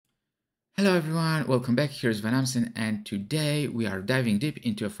Hello everyone, welcome back. Here's vanAmsen, and today we are diving deep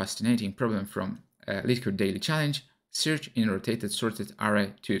into a fascinating problem from LeetCode Daily Challenge: search in rotated sorted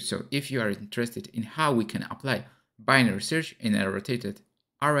array 2. So if you are interested in how we can apply binary search in a rotated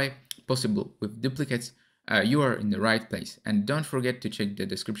array possible with duplicates, you are in the right place. And don't forget to check the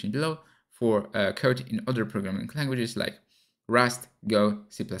description below for code in other programming languages like Rust, Go,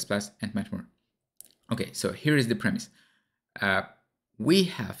 C++, and much more. Okay, so here is the premise. We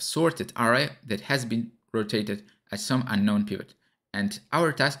have sorted array that has been rotated at some unknown pivot, and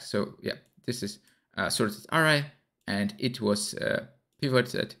our task, so yeah, this is sorted array and it was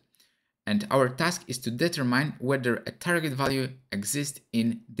pivoted, and our task is to determine whether a target value exists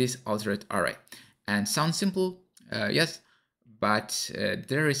in this altered array. And sounds simple, yes, but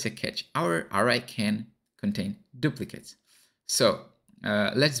there is a catch. Our array can contain duplicates. So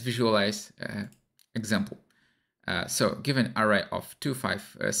let's visualize example. So given array of 2,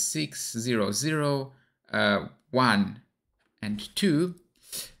 5, 6, 0, 0, 1, and 2,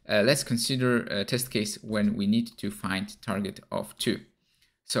 let's consider a test case when we need to find target of 2.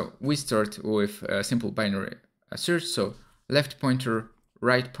 So we start with a simple binary search. So left pointer,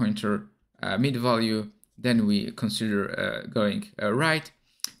 right pointer, mid value. Then we consider going right,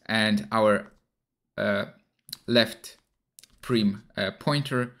 and our left prim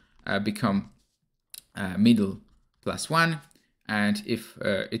pointer become middle +1, and if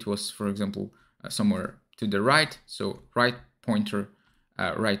it was, for example, somewhere to the right, so right pointer,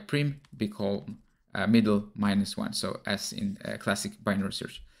 right prim become middle -1, so as in classic binary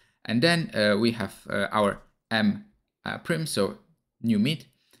search. And then we have our m prim, so new mid,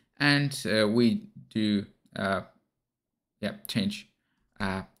 and we do change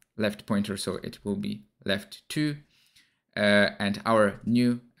left pointer, so it will be left 2, and our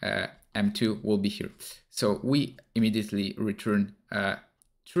new m2 will be here. So we immediately return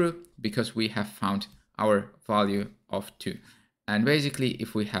true because we have found our value of 2. And basically,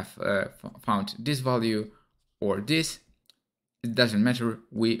 if we have found this value or this, it doesn't matter,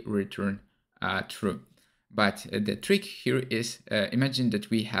 we return true. But the trick here is, imagine that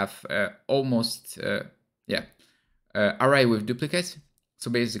we have almost array with duplicates. So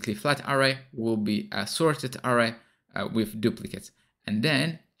basically, flat array will be a sorted array with duplicates. And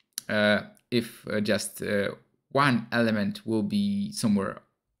then if just one element will be somewhere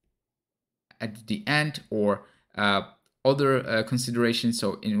at the end, or other considerations.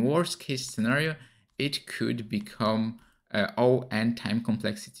 So in worst case scenario, it could become O n time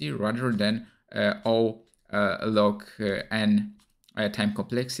complexity rather than O log n time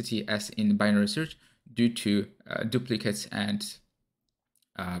complexity as in binary search, due to duplicates, and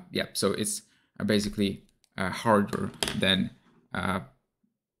so it's basically harder than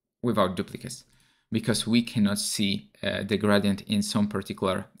without duplicates, because we cannot see the gradient in some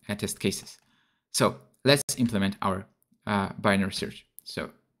particular test cases. So let's implement our binary search.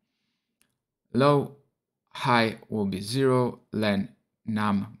 So low, high will be 0, len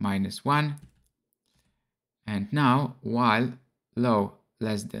num -1. And now, while low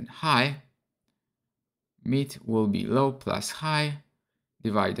less than high, mid will be low plus high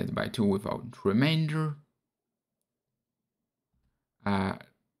divided by 2 without remainder.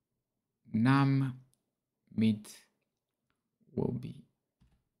 Num mid will be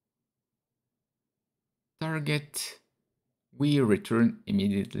target. We return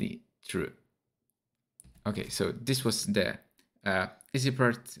immediately true. Okay, so this was the easy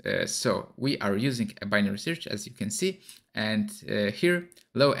part. So we are using a binary search, as you can see, and here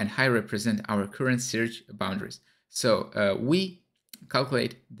low and high represent our current search boundaries. So we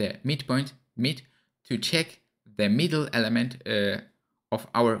calculate the midpoint, mid, to check the middle element of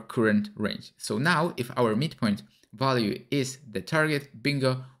our current range. So now, if our midpoint value is the target,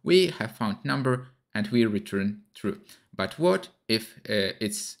 bingo, we have found number and we return true. But what if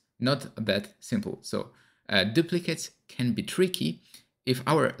it's not that simple? So duplicates can be tricky. If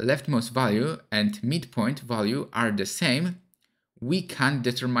our leftmost value and midpoint value are the same, we can't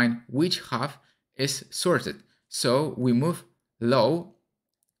determine which half is sorted. So we move low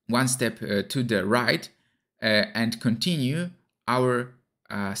one step to the right and continue our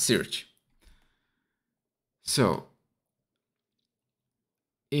search. So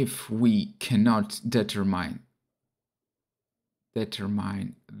if we cannot determine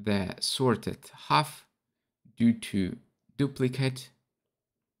the sorted half due to duplicate,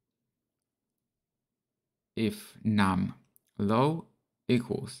 if num low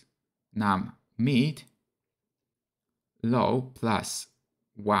equals num mid, low plus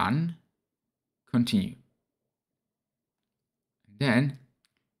 1, continue. Then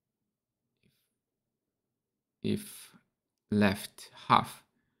if left half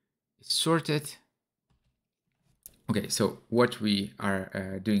is sorted. Okay, so what we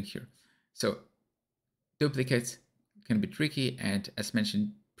are doing here. So duplicates can be tricky, and as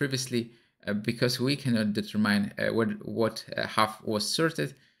mentioned previously, because we cannot determine what half was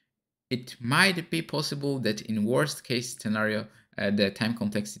sorted, it might be possible that in worst case scenario, the time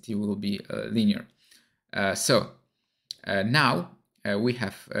complexity will be linear. So now we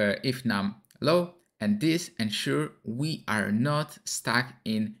have if num low, and this ensure we are not stuck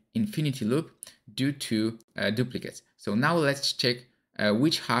in infinity loop due to duplicates. So now let's check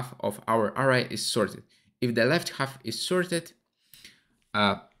which half of our array is sorted. If the left half is sorted,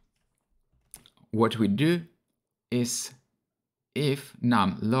 what we do is if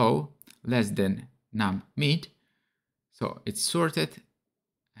num low less than num mid, so it's sorted,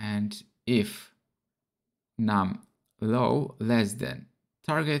 and if num low less than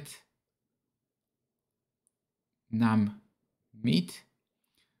target num mid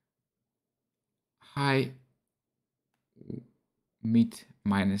high mid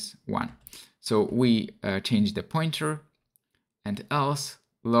 -1. So we change the pointer, and else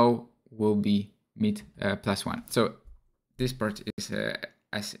low will be mid +1. So this part is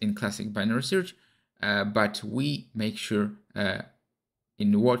as in classic binary search, but we make sure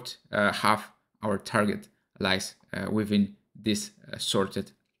in what half our target lies within this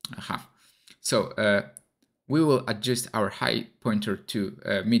sorted half. So we will adjust our high pointer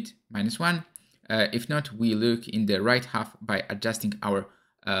to mid -1. If not, we look in the right half by adjusting our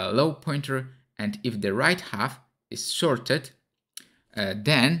low pointer, and if the right half is sorted,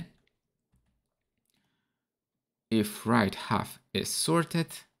 then if right half is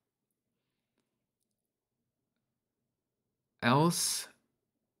sorted, else,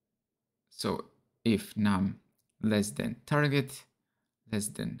 so if num less than target less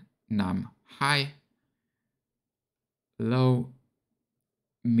than num high low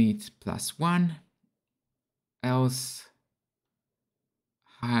mid +1, else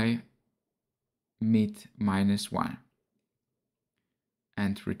high mid -1,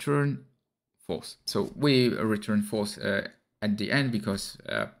 and return false. So we return false at the end because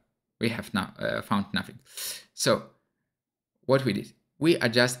we have now found nothing. So what we did, we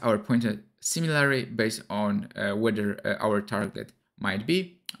adjust our pointer similarly based on whether our target might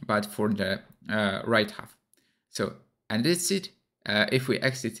be, but for the right half. So, and that's it. If we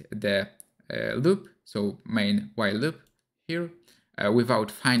exit the loop, so main while loop here,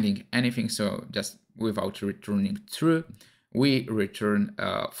 without finding anything, so just without returning true, we return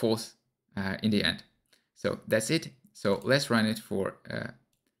false in the end. So that's it. So let's run it for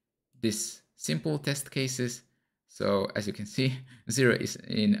this simple test cases. So as you can see, 0 is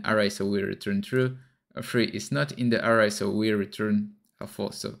in array, so we return true. 3 is not in the array, so we return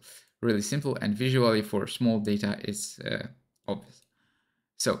false. So really simple, and visually for small data is obvious.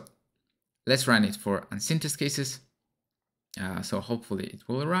 So let's run it for unseen test cases. So hopefully it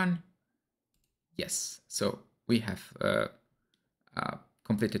will run. Yes, so we have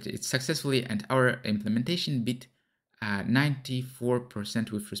completed it successfully, and our implementation beat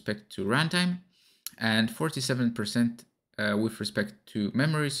 94% with respect to runtime and 47% with respect to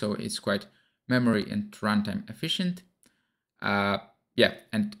memory, so it's quite memory and runtime efficient. Yeah,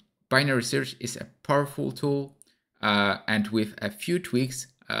 and binary search is a powerful tool, and with a few tweaks,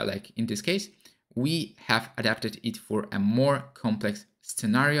 like in this case, we have adapted it for a more complex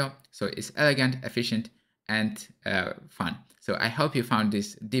scenario, so it's elegant, efficient, and fun. So I hope you found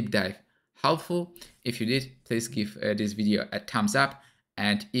this deep dive helpful. If you did, please give this video a thumbs up,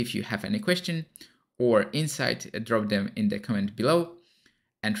 and if you have any question or insight, drop them in the comment below.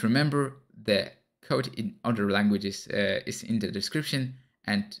 And remember, the code in other languages is in the description,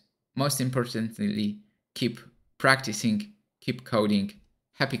 and most importantly, keep practicing, keep coding,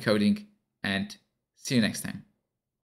 happy coding, and see you next time.